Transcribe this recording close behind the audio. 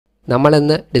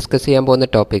നമ്മളിന്ന് ഡിസ്കസ് ചെയ്യാൻ പോകുന്ന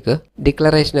ടോപ്പിക്ക്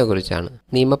ഡിക്ലറേഷനെ കുറിച്ചാണ്.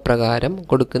 നിയമപ്രകാരം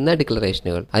കൊടുക്കുന്ന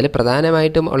ഡിക്ലറേഷനുകൾ. അതിൽ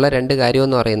പ്രധാനമായിട്ടും ഉള്ള രണ്ട്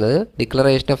കാര്യമെന്ന് പറയുന്നത്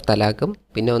ഡിക്ലറേഷൻ ഓഫ് തലാഖും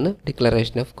പിന്നെ ഒന്ന്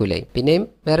ഡിക്ലറേഷൻ ഓഫ് ഖുലയും. പിന്നെയും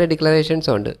വേറെ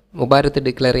ഡിക്ലറേഷൻസും ഉണ്ട്. മുബാരത്ത്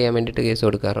ഡിക്ലെയർ ചെയ്യാൻ വേണ്ടിയിട്ട് കേസ്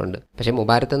കൊടുക്കാറുണ്ട്. പക്ഷേ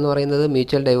മുബാരത്ത് എന്ന് പറയുന്നത്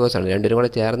മ്യൂച്വൽ ഡൈവോഴ്സ് ആണ്, രണ്ടുപേരും കൂടെ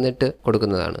ചേർന്നിട്ട്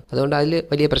കൊടുക്കുന്നതാണ്. അതുകൊണ്ട് അതിൽ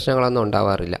വലിയ പ്രശ്നങ്ങളൊന്നും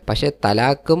ഉണ്ടാവാറില്ല. പക്ഷേ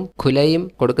തലാഖും ഖുലയും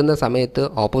കൊടുക്കുന്ന സമയത്ത്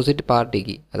ഓപ്പോസിറ്റ്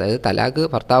പാർട്ടിക്ക്, അതായത് തലാഖ്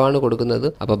ഭർത്താവാണ് കൊടുക്കുന്നത്,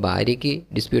 അപ്പോൾ ഭാര്യയ്ക്ക്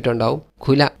ഡിസ്പ്യൂട്ട് ഉണ്ടാവും.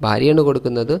 ഖുല ഭാര്യയാണ്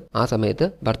കൊടുക്കുന്നത്, ആ സമയത്ത്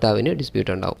ഭർത്താവിന്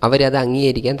ഡിസ്പ്യൂട്ട് ഉണ്ടാവും. അവരത്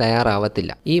അംഗീകരിക്കാൻ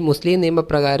തയ്യാറാവത്തില്ല. ഈ മുസ്ലിം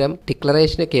നിയമപ്രകാരം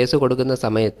ഡിക്ലറേഷന് കേസ് കൊടുക്കുന്ന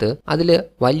സമയത്ത് അതിൽ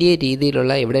വലിയ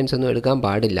രീതിയിലുള്ള എവിഡൻസ് ഒന്നും എടുക്കാൻ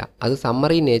പാടില്ല. അത്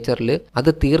സമ്മറി നേച്ചറിൽ അത്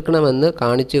തീർക്കണമെന്ന്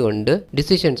കാണിച്ചുകൊണ്ട്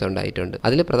ഡിസിഷൻസ് ഉണ്ടായിട്ടുണ്ട്.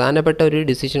 അതിൽ പ്രധാനപ്പെട്ട ഒരു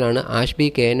ഡിസിഷനാണ് ആഷ്ബി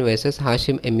KN വേഴ്സസ്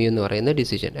ഹാഷിം MU എന്ന് പറയുന്ന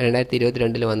ഡിസിഷൻ.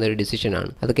 2022 വന്ന ഒരു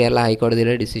ഡിസിഷനാണ്. അത് കേരള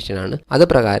ഹൈക്കോടതിയുടെ ഡിസിഷനാണ്. അത്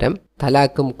പ്രകാരം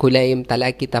തലാഖും ഖുലയും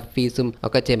തലാഖി തഫീസും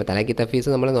ഒക്കെ ചെയ്യുമ്പോൾ, തലാഖി തഫീസ്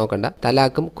നമ്മൾ നോക്കണ്ട,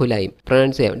 തലാഖും ഖുലയും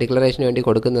പ്രൊനൗൺസ് ചെയ്യാം ഡിക്ലറേഷന് വേണ്ടി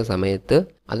കൊടുക്കുന്ന സമയത്ത്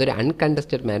അതൊരു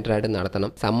അൺകണ്ടസ്റ്റഡ് മാറ്ററായിട്ട് നടത്തണം.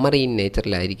 Summary in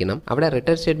നേച്ചറിലായിരിക്കണം. അവിടെ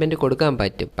റിട്ടേൺ സ്റ്റേറ്റ്മെന്റ് കൊടുക്കാൻ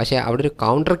പറ്റും, പക്ഷേ അവിടെ ഒരു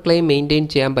കൗണ്ടർ ക്ലെയിം മെയിൻറ്റെയിൻ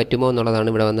ചെയ്യാൻ പറ്റുമോ എന്നുള്ളതാണ്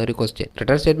ഇവിടെ വന്ന ഒരു ക്വസ്റ്റ്യൻ.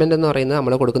 റിട്ടേൺ സ്റ്റേറ്റ്മെന്റ് എന്ന് പറയുന്നത്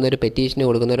നമ്മൾ കൊടുക്കുന്ന ഒരു പെറ്റീഷന്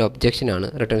കൊടുക്കുന്ന ഒരു ഒബ്ജക്ഷനാണ്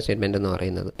റിട്ടേൺ സ്റ്റേറ്റ്മെന്റ് എന്ന്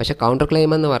പറയുന്നത്. പക്ഷേ കൗണ്ടർ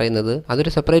ക്ലെയിം എന്ന് പറയുന്നത്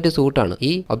അതൊരു സെപ്പറേറ്റ് സൂട്ടാണ്.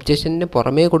 ഈ ഒബ്ജക്ഷന്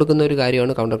പുറമേ കൊടുക്കുന്ന ഒരു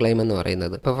കാര്യമാണ് കൗണ്ടർ ക്ലെയിം എന്ന്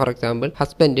പറയുന്നത്. ഇപ്പോൾ for example,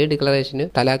 husband declaration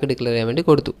talaq declare ചെയ്യാൻ വേണ്ടി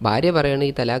കൊടുത്തു. ഭാര്യ പറയുന്നത്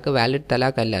ഈ തലാഖ് വാലിഡ്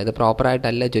തലാഖ് അല്ല, ഇത്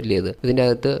പ്രോപ്പറായിട്ടല്ല ചൊല്ലിയത്, ഇതിൻ്റെ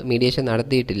അകത്ത് മീഡിയേഷൻ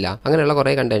നടത്തിയിട്ടില്ല, അങ്ങനെയുള്ള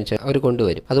കുറേ കണ്ടൻഷൻ അവർ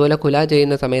കൊണ്ടുവരും. അതുപോലെ ഖുല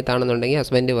ചെയ്യുന്ന സമയത്താണെന്നുണ്ടെങ്കിൽ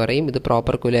ഹസ്ബൻഡ് പറയും ഇത്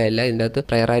പ്രോപ്പർ ഖുല അല്ല, ഇതിൻ്റെ അകത്ത്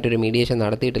പ്രയറായിട്ടൊരു മീഡിയേഷൻ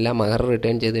നടത്തിയിട്ടില്ല, മഹർ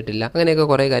റിട്ടേൺ ചെയ്തിട്ടില്ല, അങ്ങനെയൊക്കെ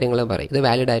കുറേ കാര്യങ്ങൾ പറയും. ഇത്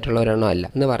വാലിഡ് ആയിട്ടുള്ള ഒരെണ്ണം അല്ല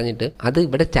എന്ന് പറഞ്ഞിട്ട് അത്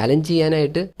ഇവിടെ ചലഞ്ച്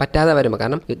ചെയ്യാനായിട്ട് പറ്റാതെ വരുമ്പോൾ,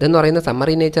 കാരണം ഇതെന്ന് പറയുന്ന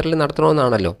സമ്മറി നേച്ചറിൽ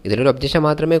നടത്തണമെന്നാണല്ലോ, ഇതിലൊരു ഒബ്ജക്ഷൻ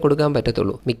മാത്രമേ കൊടുക്കാൻ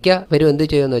പറ്റത്തുള്ളൂ. മിക്കവരും എന്ത്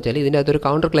ചെയ്യുമെന്ന് വെച്ചാൽ ഇതിൻ്റെ അകത്തൊരു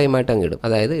കൗണ്ടർ ക്ലെയിം ആയിട്ട് അങ്ങ് ഇടും.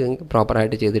 അതായത് ഇത്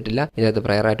പ്രോപ്പറായിട്ട് ചെയ്തിട്ടില്ല, ഇതിനകത്ത്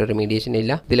പ്രയറായിട്ടൊരു മീഡിയേഷൻ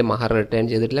ഇല്ല, ഇതിൽ മഹർ റിട്ടേൺ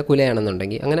ചെയ്തിട്ടില്ല,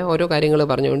 ഖുലയാണെന്നുണ്ടെങ്കിൽ അങ്ങനെ ഓരോ കാര്യങ്ങൾ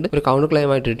പറഞ്ഞുകൊണ്ട് ഒരു കൗണ്ടർ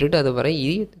ക്ലെയിം ആയിട്ട് ഇട്ടിട്ട് അത് പറയും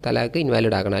ഈ തലാഖ്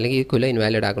ഇൻവാലിഡ് ആക്കണം അല്ലെങ്കിൽ ഈ ഖുല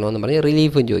ഇൻവാലിഡ് ആക്കണമെന്ന് പറഞ്ഞ്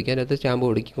റിലീഫും ചോദിക്കും. അതിനകത്ത് സ്റ്റാമ്പ്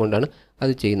കൊടുക്കിക്കൊണ്ടാണ്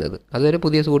അത് ചെയ്യുന്നത്. അതൊരു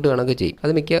പുതിയ സൂട്ട് കണക്ക് ചെയ്യും.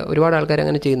 അത് ഒരുപാട് ആൾക്കാർ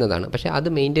അങ്ങനെ ചെയ്യുന്നതാണ്. പക്ഷേ അത്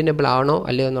മെയിൻറ്റൈനബിൾ ആണോ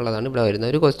അല്ലയോ എന്നുള്ളതാണ് ഇവിടെ വരുന്ന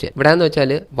ഒരു ക്വസ്റ്റ്യൻ. ഇവിടെ എന്ന്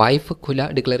വെച്ചാൽ വൈഫ് ഖുല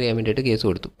ഡിക്ലെയർ ചെയ്യാൻ വേണ്ടിയിട്ട് കേസ്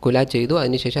കൊടുത്തു. ഖുല ചെയ്തു,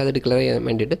 അതിനുശേഷം അത് ഡിക്ലെയർ ചെയ്യാൻ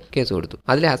വേണ്ടിയിട്ട് കേസ് കൊടുത്തു.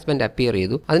 അതിൽ ഹസ്ബൻഡ് അപ്പിയർ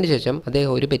ചെയ്തു. അതിനുശേഷം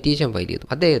അദ്ദേഹം ഒരു പെറ്റീഷൻ ഫയൽ ചെയ്തു.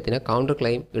 അദ്ദേഹത്തിന് കൗണ്ടർ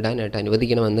ക്ലെയിം ഇടാനായിട്ട്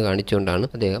അനുവദിക്കണമെന്ന് കാണിച്ചുകൊണ്ടാണ്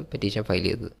അദ്ദേഹം പെറ്റീഷൻ ഫയൽ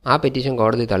ചെയ്തത്. ആ പെറ്റീഷൻ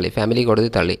കോടതി തള്ളി, ഫാമിലി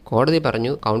കോടതി തള്ളി. കോടതി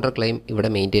പറഞ്ഞു കൗണ്ടർ ക്ലെയിം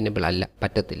ഇവിടെ മെയിൻറ്റൈനബിൾ അല്ല,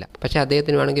 പറ്റത്തില്ല. പക്ഷേ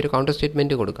അദ്ദേഹത്തിന് വേണമെങ്കിൽ ഒരു കൗണ്ടർ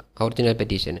സ്റ്റേറ്റ്മെന്റ് കൊടുക്കാം ഒറിജിനൽ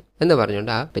പെറ്റീഷന് എന്ന്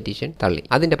പറഞ്ഞുകൊണ്ട് ആ പെറ്റീഷൻ തള്ളി.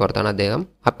 അതിന്റെ പുറത്താണ് അദ്ദേഹം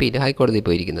അപ്പീൽ ഹൈക്കോടതിയിൽ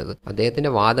പോയിരിക്കുന്നത്. അദ്ദേഹത്തിന്റെ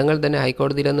വാദങ്ങൾ തന്നെ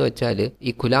ഹൈക്കോടതിയിലെന്ന് വെച്ചാൽ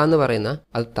ഈ ഖുല എന്ന് പറയുന്ന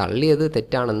അത് തള്ളിയത്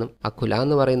തെറ്റാണെന്നും ആ ഖുല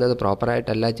എന്ന് പറയുന്നത്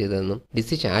പ്രോപ്പറായിട്ടല്ല ചെയ്തതെന്നും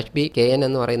ഡിസിഷൻ ആഷ്ബി KN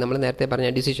എന്ന് പറയുന്ന നമ്മൾ നേരത്തെ പറഞ്ഞ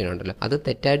ഡിസിഷൻ ഉണ്ടല്ലോ അത്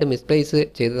തെറ്റായിട്ട് മിസ്പ്ലേസ്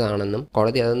ചെയ്തതാണെന്നും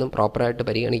കോടതി അതൊന്നും പ്രോപ്പറായിട്ട്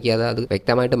പരിഗണിക്കാതെ അത്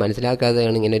വ്യക്തമായിട്ട്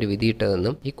മനസ്സിലാക്കാതെയാണ് ഇങ്ങനെ ഒരു വിധി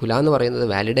ഇട്ടതെന്നും ഈ ഖുല എന്ന് പറയുന്നത്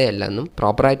വാലിഡേ അല്ലെന്നും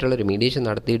പ്രോപ്പറായിട്ടുള്ള ഒരു മീഡിയേഷൻ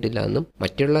നടത്തിയിട്ടില്ല എന്നും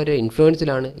മറ്റുള്ള ഒരു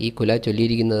ഇൻഫ്ലുവൻസിലാണ് ഈ ഖുല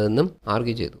ചൊല്ലിയിരിക്കുന്നതെന്നും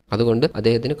ആർഗ്യൂ ചെയ്തു. അതുകൊണ്ട്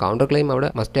അദ്ദേഹത്തിന് കൗണ്ടർ ക്ലെയിം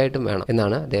അവിടെ മസ്റ്റായിട്ടും വേണം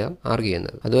എന്നാണ് അദ്ദേഹം ആർഗ്യൂ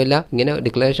ചെയ്യുന്നത്. അതുമല്ല, ഇങ്ങനെ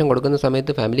ഡിക്ലറേഷൻ കൊടുക്കുന്ന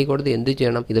സമയത്ത് ഫാമിലി കോടതി എന്ത്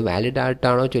ചെയ്യണം, ഇത് വാലിഡ്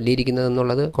ആയിട്ടാണോ ചൊല്ലിയിരിക്കുന്നത്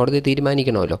എന്നുള്ളത് കോടതി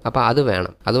തീരുമാനിക്കണമല്ലോ. അപ്പോൾ അത്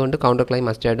വേണം. അതുകൊണ്ട് കൗണ്ടർ ക്ലെയിം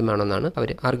മസ്റ്റായിട്ടും വേണമെന്നാണ് അവർ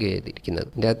ആർഗ്യൂ ചെയ്തിരിക്കുന്നത്.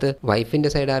 ഇതിൻ്റെ അകത്ത് വൈഫിന്റെ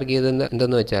സൈഡ് ആർഗ്യൂ ചെയ്തത്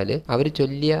എന്തെന്ന് വെച്ചാൽ അവർ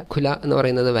ചൊല്ലിയ ഖുല എന്ന്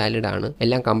പറയുന്നത് വാലിഡ് ആണ്,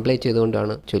 എല്ലാം കംപ്ലൈന്റ്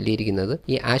ചെയ്തുകൊണ്ടാണ് ചൊല്ലിയിരിക്കുന്നത്.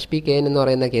 ഈ ആഷ്ബി KN എന്ന്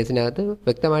പറയുന്ന കേസിനകത്ത്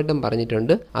വ്യക്തമായിട്ടും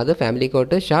പറഞ്ഞിട്ടുണ്ട് അത് family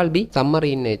court shall be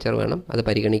summary in nature വേണം അത്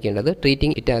പരിഗണിക്കേണ്ടത്.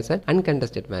 Treating it as an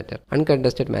അൺകണ്ടസ്റ്റഡ് matter,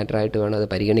 അൺകണ്ടസ്റ്റഡ് matter ആയിട്ട് വേണം അത്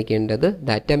പരിഗണിക്കേണ്ടത്.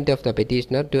 The attempt of the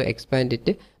petitioner to expand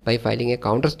it by filing a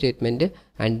counter statement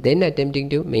and then attempting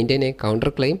to maintain a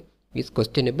counter claim is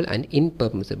questionable and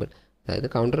impermissible. അതായത്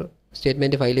counter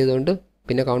statement file ചെയ്തുകൊണ്ട്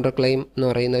പിന്നെ counter claim എന്ന്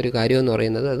പറയുന്ന ഒരു കാര്യം എന്ന്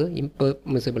പറയുന്നത് അത്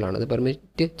ഇംപെർമിസിബിൾ ആണ്, അത്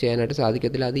പെർമിറ്റ് ചെയ്യാനായിട്ട്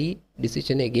സാധിക്കത്തില്ല, അത് ഈ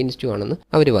ഡിസിഷന് എഗെയിൻസ്റ്റ് ആണെന്ന്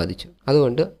അവർ വാദിച്ചു.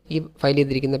 അതുകൊണ്ട് ഈ ഫയൽ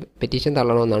ചെയ്തിരിക്കുന്ന പെറ്റീഷൻ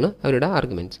തള്ളണമെന്നാണ് അവരുടെ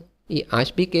ആർഗ്യുമെന്റ്സ്. ഈ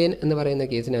ആഷ്ബി KN എന്ന് പറയുന്ന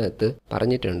കേസിനകത്ത്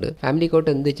പറഞ്ഞിട്ടുണ്ട് ഫാമിലി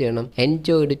കോർട്ട് എന്ത് ചെയ്യണം,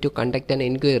 enjoyed to conduct an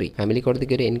enquiry, family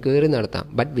കോടതിക്ക് ഒരു എൻക്വയറി നടത്താം,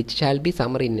 but which shall be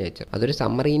summary in nature, അതൊരു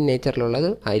സമ്മറി ഇൻ നേച്ചറിലുള്ളത്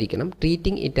ആയിരിക്കണം.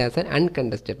 Treating it as an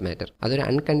അൺകണ്ടസ്റ്റഡ് matter, അതൊരു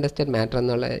അൺകണ്ടസ്റ്റഡ് മാറ്റർ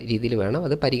എന്നുള്ള രീതിയിൽ വേണം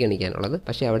അത് പരിഗണിക്കാനുള്ളത്.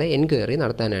 പക്ഷേ അവിടെ എൻക്വയറി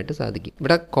നടത്താനായിട്ട് സാധിക്കും.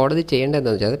 ഇവിടെ കോടതി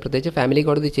ചെയ്യേണ്ടതെന്ന് വെച്ചാൽ, പ്രത്യേകിച്ച് ഫാമിലി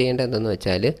കോടതി ചെയ്യേണ്ടതെന്ന്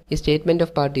വെച്ചാൽ ഈ സ്റ്റേറ്റ്മെന്റ്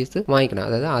ഓഫ് പാർട്ടീസ് വാങ്ങിക്കണം.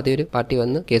 അതായത് ആദ്യം ഒരു പാർട്ടി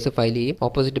വന്ന് കേസ് ഫയൽ ചെയ്യും,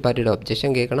 ഓപ്പോസിറ്റ് പാർട്ടിയുടെ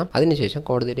ഒബ്ജക്ഷൻ കേൾക്കണം, അതിനുശേഷം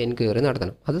കോടതിയുടെ എൻക്വയറി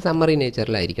നടത്തണം. അത് സമ്മറി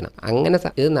നേച്ചറിലായിരിക്കണം. അങ്ങനെ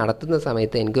ഇത് നടത്തുന്ന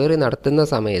സമയത്ത്, എൻക്വയറി നടത്തുന്ന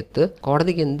സമയത്ത്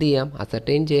കോടതിക്ക് എന്ത് ചെയ്യാം,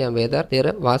 അസർട്ടൈൻ ചെയ്യാം whether there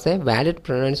was A valid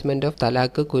pronouncement of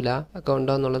തലാഖ് ഖുല ഒക്കെ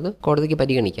ഉണ്ടോ എന്നുള്ളത് കോടതിക്ക്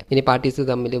പരിഗണിക്കാം. ഇനി പാർട്ടീസ്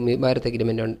തമ്മിൽ മുബാരത്ത്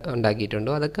എഗ്രിമെന്റ്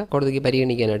ഉണ്ടാക്കിയിട്ടുണ്ടോ അതൊക്കെ കോടതിക്ക്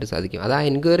പരിഗണിക്കാനായിട്ട് സാധിക്കും. അത് ആ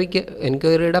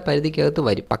എൻക്വയറിയുടെ പരിധിക്കകത്ത്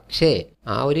വരും. പക്ഷേ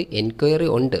ആ ഒരു എൻക്വയറി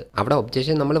ഉണ്ട്, അവിടെ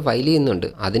ഒബ്ജക്ഷൻ നമ്മൾ ഫയൽ ചെയ്യുന്നുണ്ട്.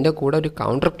 അതിൻ്റെ കൂടെ ഒരു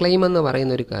കൗണ്ടർ ക്ലെയിം എന്ന്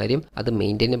പറയുന്ന ഒരു കാര്യം അത്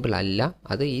മെയിൻറ്റൈനബിൾ അല്ല,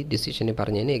 അത് ഈ ഡിസിഷനെ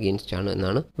പറഞ്ഞതിന് എഗെയിൻസ്റ്റ് ആണ്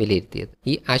എന്നാണ് വിലയിരുത്തിയത്.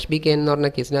 ഈ ആഷ്ബി കെൻ എന്ന് പറഞ്ഞ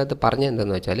കേസിനകത്ത് പറഞ്ഞ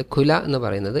എന്താണെന്ന് വെച്ചാൽ ഖുല എന്ന്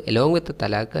പറയുന്നത് along with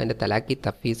talaq and തലാഖി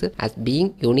തഫീസ് as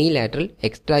being unilateral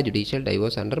extra judicial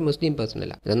divorce under Muslim personal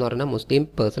law. ഇതെന്ന് പറഞ്ഞാൽ മുസ്ലിം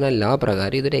പേഴ്സണൽ ലോ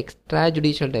പ്രകാരം ഇതൊരു എക്സ്ട്രാ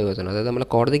ജുഡീഷ്യൽ ഡൈവോഴ്സ് ആണ്. അതായത് നമ്മൾ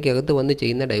കോടതിക്കകത്ത് വന്ന്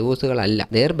ചെയ്യുന്ന ഡൈവോഴ്സുകളല്ല.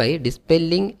 There by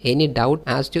ഡിസ്പെല്ലിംഗ് any doubt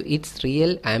as to its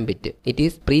real ambit. It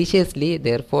is പ്രീഷ്യസ്ലി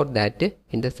therefore that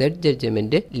in the said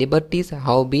judgment liberties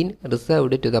have been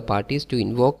reserved to the parties to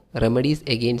invoke remedies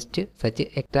against such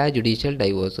extrajudicial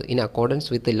divorce in accordance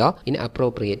with the law in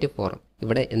appropriate forum.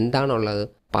 ഇവിടെ എന്താണുള്ളത്?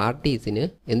 പാർട്ടീസിന്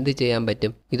എന്ത് ചെയ്യാൻ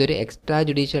പറ്റും? ഇതൊരു extra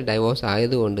judicial divorce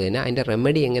ആയതുകൊണ്ട് തന്നെ അതിൻ്റെ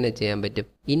remedy എങ്ങനെ ചെയ്യാൻ പറ്റും?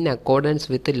 ഇൻ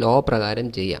അക്കോർഡൻസ് വിത്ത് ലോ പ്രകാരം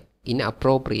ചെയ്യാം. In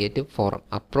appropriate forum.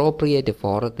 അപ്രോപ്രിയേറ്റ്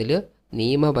ഫോറത്തിൽ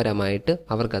നിയമപരമായിട്ട്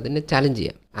അവർക്ക് അതിനെ ചലഞ്ച്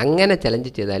ചെയ്യാം. അങ്ങനെ ചലഞ്ച്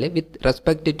ചെയ്താൽ with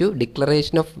respect to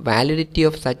declaration of validity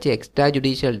of such extra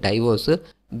judicial divorce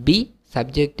B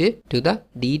subject to the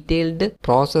detailed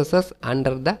processes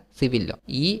under the civil law.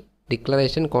 ഈ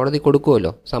ഡിക്ലറേഷൻ കോടതി കൊടുക്കുമല്ലോ,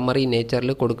 സമ്മറി നേച്ചറിൽ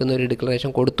കൊടുക്കുന്ന ഒരു ഡിക്ലറേഷൻ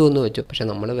കൊടുത്തു എന്ന് വെച്ചു. പക്ഷെ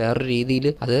നമ്മൾ വേറൊരു രീതിയിൽ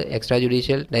അത് എക്സ്ട്രാ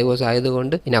ജുഡീഷ്യൽ ഡൈവോഴ്സ്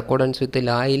ആയതുകൊണ്ട് ഇൻ അക്കോർഡൻസ് വിത്ത്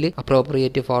ലായിൽ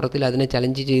അപ്രോപ്രിയേറ്റ് ഫോറത്തിൽ അതിനെ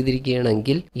ചലഞ്ച്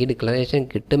ചെയ്തിരിക്കുകയാണെങ്കിൽ ഈ ഡിക്ലറേഷൻ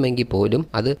കിട്ടുമെങ്കിൽ പോലും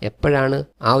അത് എപ്പോഴാണ്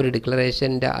ആ ഒരു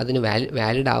ഡിക്ലറേഷൻ്റെ അതിന്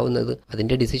വാലിഡ് ആവുന്നത്?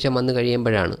 അതിൻ്റെ ഡിസിഷൻ വന്നു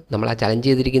കഴിയുമ്പോഴാണ്, നമ്മൾ ആ ചലഞ്ച്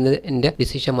ചെയ്തിരിക്കുന്നതിൻ്റെ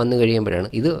ഡിസിഷൻ വന്നു കഴിയുമ്പോഴാണ്.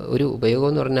 ഇത് ഒരു ഉപയോഗം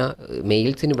എന്ന് പറഞ്ഞാൽ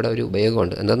മെയിൽസിന് ഇവിടെ ഒരു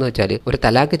ഉപയോഗമുണ്ട്. എന്താണെന്ന് വെച്ചാൽ ഒരു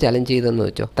തലാക്ക് ചലഞ്ച് ചെയ്തെന്ന്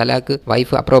വെച്ചോ, തലാക്ക്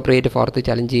വൈഫ് അപ്രോപ്രിയേറ്റ് ഫോറത്ത്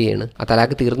ചലഞ്ച് ചെയ്യാണ്, ആ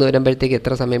തലാക്ക് തീർന്നു വരുമ്പോഴത്തേക്ക്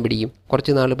എത്ര സമയം പിടിക്കും?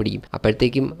 കുറച്ച് നാൾ പിടിക്കും.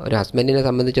 അപ്പോഴത്തേക്കും ഒരു ഹസ്ബൻഡിനെ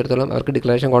സംബന്ധിച്ചിടത്തോളം അവർക്ക്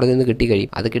ഡിക്ലറേഷൻ കോടതിയിൽ നിന്ന് കിട്ടിക്കഴിയും.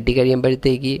 അത്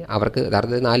കിട്ടിക്കഴിയുമ്പോഴത്തേക്ക് അവർക്ക്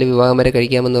യഥാർത്ഥത്തിൽ 4 വിവാഹം വരെ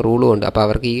കഴിക്കാമെന്ന റൂളും ഉണ്ട്. അപ്പോൾ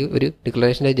അവർക്ക് ഈ ഒരു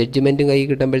ഡിക്ലറേഷൻ്റെ ജഡ്ജ്മെൻറ്റും കൈ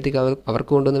കിട്ടുമ്പോഴത്തേക്ക്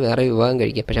അവർക്ക് കൊണ്ടുവന്ന് വേറെ വിവാഹം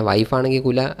കഴിക്കാം. പക്ഷേ വൈഫാണെങ്കിൽ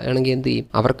കുല ആണെങ്കിൽ എന്ത് ചെയ്യും?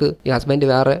 അവർക്ക് ഈ ഹസ്ബൻഡ്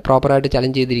വേറെ പ്രോപ്പറായിട്ട്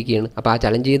ചലഞ്ച് ചെയ്തിരിക്കുകയാണ്. അപ്പോൾ ആ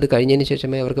ചലഞ്ച് ചെയ്ത് കഴിഞ്ഞതിന്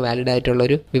ശേഷമേ അവർക്ക് വാലിഡ് ആയിട്ടുള്ള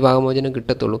ഒരു വിവാഹമോചനം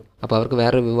കിട്ടത്തുള്ളൂ. അപ്പോൾ അവർക്ക്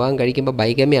വേറെ വിവാഹം കഴിക്കുമ്പോൾ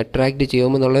ബൈഗമി അട്രാക്ട്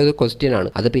ചെയ്യുമെന്നുള്ളൊരു ക്വസ്റ്റ്യൻ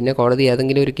ആണ്. അത് പിന്നെ കോടതി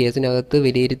ഏതെങ്കിലും ഒരു കേസിനകത്ത്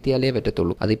വിലയിരുത്തിയാലേ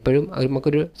പറ്റത്തുള്ളൂ. അതിപ്പോഴും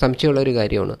നമുക്കൊരു സംശയമുള്ള ഒരു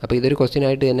കാര്യമാണ്. അപ്പോൾ ഇതൊരു ക്വസ്റ്റ്യൻ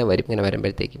ആയിട്ട് തന്നെ വരും. ഇങ്ങനെ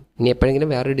വരുമ്പോഴത്തേക്കും ഇനി എപ്പോഴെങ്കിലും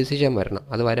വേറൊരു ഡിസിഷൻ വരണം.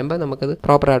 അത് വരുമ്പോൾ നമുക്കത്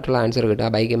പ്രോപ്പറായിട്ടുള്ള ആൻസർ കിട്ടും. ആ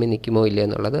ബൈഗമി നിൽക്കുമോ ഇല്ല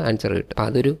എന്നുള്ളത് ആൻസർ കിട്ടും. അപ്പോൾ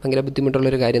അതൊരു ഭയങ്കര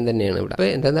ബുദ്ധിമുട്ടുള്ളൊരു കാര്യം തന്നെയാണ് ഇവിടെ. അപ്പോൾ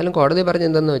എന്തായാലും കോടതി പറഞ്ഞ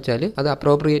എന്താണെന്ന് വെച്ചാൽ അത്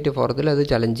അപ്രോപ്രിയേറ്റ് ഫോറത്തിൽ അത്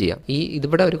ചലഞ്ച് ചെയ്യാം.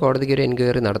 ഇതിവിടെ ഒരു കോടതിക്ക് ഒരു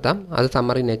എൻക്വയറി നടത്താം. അത്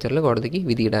സമ്മറി നേച്ചറിൽ കോടതിക്ക്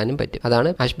വിധിയിടാനും പറ്റും.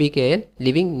 അതാണ് ആഷ്ബി Ken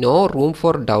living no room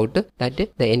for doubt that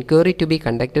the enquiry to be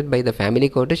conducted by the family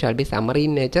court shall be summary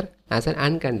in nature as an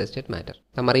അൺകണ്ടസ്റ്റഡ് matter.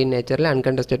 Summary in നേച്ചറിൽ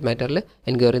അൺകണ്ടസ്റ്റഡ് മാറ്ററിൽ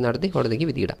enquiry നടത്തി കോടതിക്ക്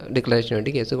വിധിയിടാം. ഡിക്ലറേഷന്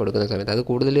വേണ്ടി കേസ് കൊടുക്കുന്ന സമയത്ത് അത്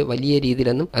കൂടുതൽ വലിയ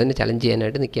രീതിയിലൊന്നും അതിനെ ചലഞ്ച്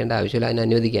ചെയ്യാനായിട്ട് നിൽക്കേണ്ട ആവശ്യമില്ല, അതിനെ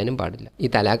അനുവദിക്കാനും പാടില്ല. ഈ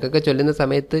തലാക്കൊക്കെ ചൊല്ലുന്ന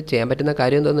സമയത്ത് ചെയ്യാൻ പറ്റുന്ന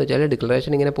കാര്യം എന്താണെന്ന് വെച്ചാൽ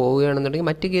ഡിക്ലറേഷൻ ഇങ്ങനെ പോവുകയാണെന്നുണ്ടെങ്കിൽ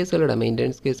മറ്റ് കേസുകൾ ഇടാം,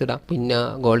 മെയിൻ്റെനൻസ് കേസ് ഇടാം, പിന്നെ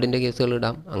ഗോൾഡിൻ്റെ കേസുകൾ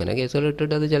ഇടാം. അങ്ങനെ കേസുകൾ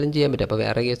ഇട്ടിട്ട് അത് ചലഞ്ച് ചെയ്യാൻ പറ്റും. അപ്പോൾ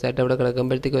വേറെ കേസായിട്ട് അവിടെ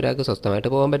കിടക്കുമ്പോഴത്തേക്ക് ഒരാൾക്ക് സ്വസ്ഥമായിട്ട്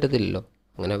പോകാൻ പറ്റത്തില്ലല്ലോ.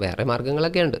 അങ്ങനെ വേറെ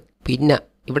മാർഗ്ഗങ്ങളൊക്കെ ഉണ്ട്. പിന്നെ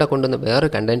ഇവിടെ കൊണ്ടുവന്ന വേറെ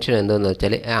കണ്ടൻഷൻ എന്താണെന്ന്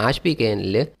വെച്ചാൽ ആഷ്ബി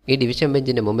കെനിൽ ഈ ഡിവിഷൻ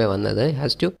ബെഞ്ചിൻ്റെ മുമ്പേ വന്നത്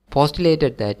has to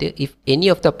postulated that if any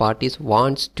of the parties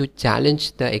wants to challenge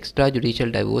the extra judicial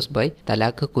divorce by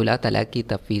talaq ഖുല തലാഖി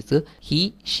തഫീസ്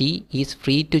she is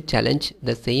free to challenge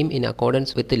the same in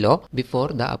accordance with law before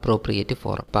the appropriate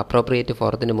forum. അപ്പോൾ appropriate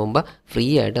ഫോറത്തിന് മുമ്പ് free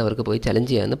ആയിട്ട് അവർക്ക് പോയി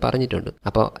challenge ചെയ്യാമെന്ന് പറഞ്ഞിട്ടുണ്ട്.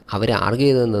 അപ്പോൾ അവർ argue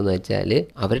ചെയ്തതെന്ന് വെച്ചാൽ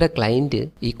അവരുടെ ക്ലയൻറ്റ്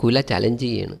ഈ കുല ചലഞ്ച്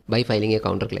ചെയ്യാണ് by filing A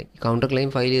counter claim. Counter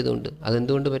claim file ചെയ്തുകൊണ്ട്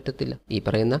അതെന്തുകൊണ്ട് പറ്റത്തില്ല? ഈ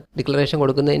പറയുന്ന ഡിക്ലറേഷൻ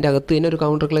കൊടുക്കുന്നതിൻ്റെ അകത്ത് തന്നെ ഒരു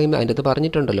കൗണ്ടർ ക്ലെയിം അതിൻ്റെ അകത്ത്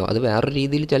പറഞ്ഞിട്ടുണ്ടല്ലോ. അത് വേറൊരു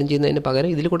രീതിയിൽ ചലഞ്ച് ചെയ്യുന്നതിന് പകരം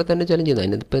ഇതിൽ കൂടെ തന്നെ ചലഞ്ച് ചെയ്യുന്നത്.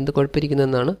 അതിന് ഇപ്പോൾ എന്ത്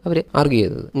കുഴപ്പമിരിക്കുന്നതെന്നാണ് അവർ ആർഗ്യൂ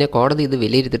ചെയ്തത്. പിന്നെ കോടതി ഇത്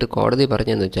വിലയിരുത്തിയിട്ട് കോടതി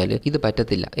പറഞ്ഞതെന്ന് വെച്ചാൽ ഇത്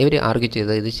പറ്റത്തില്ല. ഇവർ ആർഗ്യൂ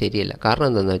ചെയ്തത് ഇത് ശരിയല്ല. കാരണം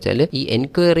എന്താണെന്ന് വെച്ചാൽ ഈ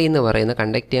എൻക്വയറി എന്ന് പറയുന്ന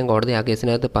കണ്ടക്ട് ചെയ്യാൻ കോടതി ആ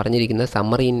കേസിനകത്ത് പറഞ്ഞിരിക്കുന്ന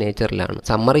summary in നേച്ചറിലാണ്.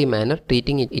 Summary manor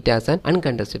treating it as an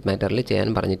അൺകണ്ടസ്റ്റഡ് മാറ്ററിൽ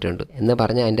ചെയ്യാൻ പറഞ്ഞിട്ടുണ്ട് എന്ന്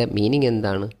പറഞ്ഞാൽ അതിൻ്റെ മീനിങ്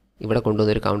എന്താണ്? ഇവിടെ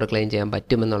കൊണ്ടുവന്നൊരു കൗണ്ടർ ക്ലെയിം ചെയ്യാൻ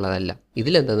പറ്റുമെന്നുള്ളതല്ല.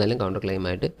 ഇതിലെന്തായാലും കൗണ്ടർ ക്ലെയിം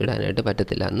ആയിട്ട് ഇടാനായിട്ട്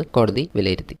പറ്റത്തില്ല എന്ന് കോടതി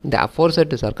വിലയിരുത്തി. The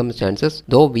അഫോർസെഡ് circumstances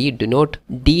though we do not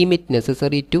deem it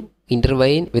necessary to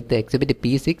intervene with the exhibit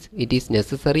P6, it is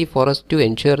necessary for us to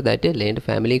ensure that land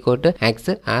family court acts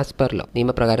as per law.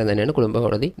 നിയമപ്രകാരം തന്നെയാണ് കുടുംബ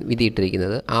കോടതി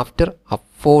വിധിയിട്ടിരിക്കുന്നത്. After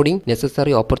അഫോർഡിംഗ്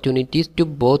necessary opportunities to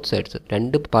both sides.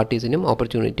 രണ്ട് പാർട്ടീസിനും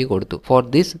opportunity കൊടുത്തു. For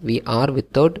this V R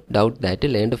without doubt that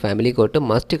land family court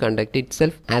must conduct it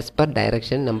self as per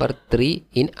direction number 3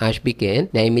 in ആഷ്ബി Ken,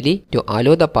 namely to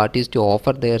allow the parties to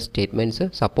offer their statements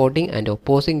supporting and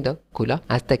opposing the Khula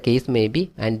as the case may be,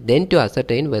 and then to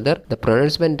ascertain whether the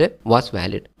pronouncement was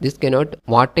valid. This cannot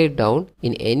water down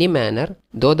in any manner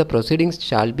though the proceedings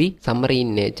shall be summary in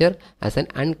nature as an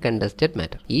uncontested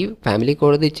matter. ഈ family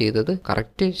കോടതി ചെയ്തത്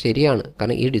correct ശരിയാണ്.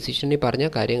 കാരണം ഈ ഡിസിഷനിൽ പറഞ്ഞ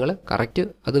കാര്യങ്ങൾ correct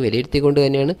അത് വിലയിരുത്തിക്കൊണ്ട്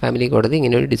തന്നെയാണ് ഫാമിലി കോടതി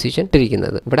ഇങ്ങനെ ഒരു ഡിസിഷൻ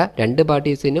ഇട്ടിരിക്കുന്നത്. ഇവിടെ രണ്ട്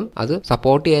പാർട്ടീസിനും അത്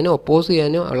സപ്പോർട്ട് ചെയ്യാനോ ഒപ്പോസ്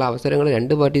ചെയ്യാനോ ഉള്ള അവസരങ്ങൾ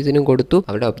രണ്ട് പാർട്ടീസിനും കൊടുത്തു.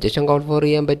 അവിടെ ഒബ്ജക്ഷൻ കോൾ ഫോർ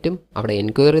ചെയ്യാൻ പറ്റും, അവിടെ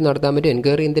എൻക്വയറി നടത്താൻ പറ്റും.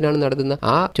 എൻക്വയറി എന്തിനാണ് നടത്തുന്നത്?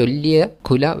 ആ ചൊല്ലിയ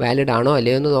ഖുല വാലിഡ് ആണോ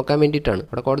അല്ലയോ എന്ന് നോക്കാൻ വേണ്ടിയിട്ടാണ്.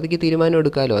 അവിടെ കോടതിക്ക് തീരുമാനം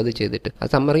എടുക്കാമല്ലോ അത് ചെയ്തിട്ട്. ആ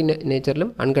സമ്മറി നേച്ചറിലും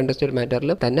അൺകണ്ടസ്റ്റഡ്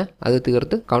മാറ്ററിലും തന്നെ അത്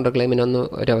തീർത്ത് കൗണ്ടർ ക്ലെയിമിനൊന്നും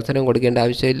ഒരു അവസരം കൊടുക്കേണ്ട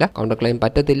ആവശ്യമില്ല. കൗണ്ടർ ക്ലെയിം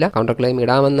പറ്റത്തില്ല. കൗണ്ടർ ക്ലെയിം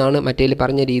ഇടാമെന്നാണ് മറ്റേൽ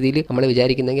പറഞ്ഞ രീതിയിൽ നമ്മൾ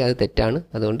വിചാരിക്കുന്നെങ്കിൽ അത് തെറ്റാണ്.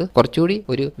 അതുകൊണ്ട് കുറച്ചുകൂടി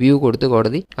ഒരു വ്യൂ കൊടുത്ത്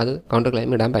കോടതി അത് കൗണ്ടർ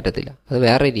ക്ലെയിം ഇടാൻ പറ്റത്തില്ല, അത്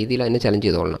വേറെ രീതിയിൽ അതിനെ ചലഞ്ച്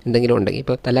ചെയ്തോളണം. എന്തെങ്കിലും ഉണ്ടെങ്കിൽ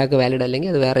ഇപ്പോൾ തലാഖ് വാലിഡ് അല്ലെങ്കിൽ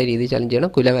അത് വേറെ രീതിയിൽ ചലഞ്ച്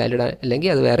ചെയ്യണം, കുല വാലിഡ്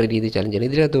അല്ലെങ്കിൽ അത് വേറെ രീതിയിൽ ചലഞ്ച് ചെയ്യണം.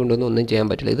 ഇതിനകത്ത് കൊണ്ടൊന്നും ഒന്നും ചെയ്യാൻ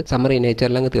പറ്റില്ല. ഇത് സമ്മറി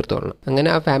നേച്ചറിൽ അങ്ങ് തീർത്തോളണം.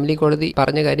 അങ്ങനെ ആ ഫാമിലി കോടതി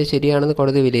പറഞ്ഞ കാര്യം ശരിയാണെന്ന്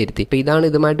കോടതി വിലയിരുത്തി. ഇപ്പോൾ ഇതാണ്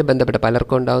ഇതുമായിട്ട് ബന്ധപ്പെട്ട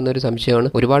പലർക്കും ഉണ്ടാകുന്ന ഒരു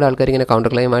സംശയമാണ്. ഒരുപാട് ആൾക്കാർ ഇങ്ങനെ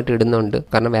കൗണ്ടർ ക്ലെയിം ആയിട്ട് ഇടുന്നുണ്ട്.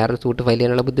 കാരണം വേറെ സൂട്ട് ഫയൽ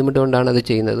ചെയ്യാനുള്ള ബുദ്ധിമുട്ട് കൊണ്ടാണ് അത്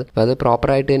ചെയ്യുന്നത്. അപ്പോൾ അത്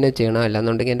പ്രോപ്പറായിട്ട് തന്നെ ചെയ്യണം,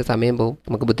 അല്ലാന്നുണ്ടെങ്കിൽ എൻ്റെ സമയം പോകും,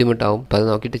 നമുക്ക് ബുദ്ധിമുട്ടാവും. അപ്പോൾ അത്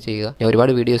നോക്കിയിട്ട് ചെയ്യുക. ഞാൻ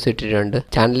ഒരുപാട് വീഡിയോസ് ഇട്ടിട്ടുണ്ട്.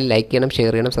 ചാനൽ ലൈക്ക് ചെയ്യണം,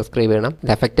 ഷെയർ ചെയ്യണം, സബ്സ്ക്രൈബ് ചെയ്യണം.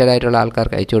 ഇത് അഫക്റ്റഡ് ആയിട്ടുള്ള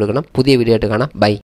ആൾക്കാർക്ക് അയച്ചു കൊടുക്കണം. പുതിയ വീഡിയോ ആയിട്ട് കാണാം. ബൈ.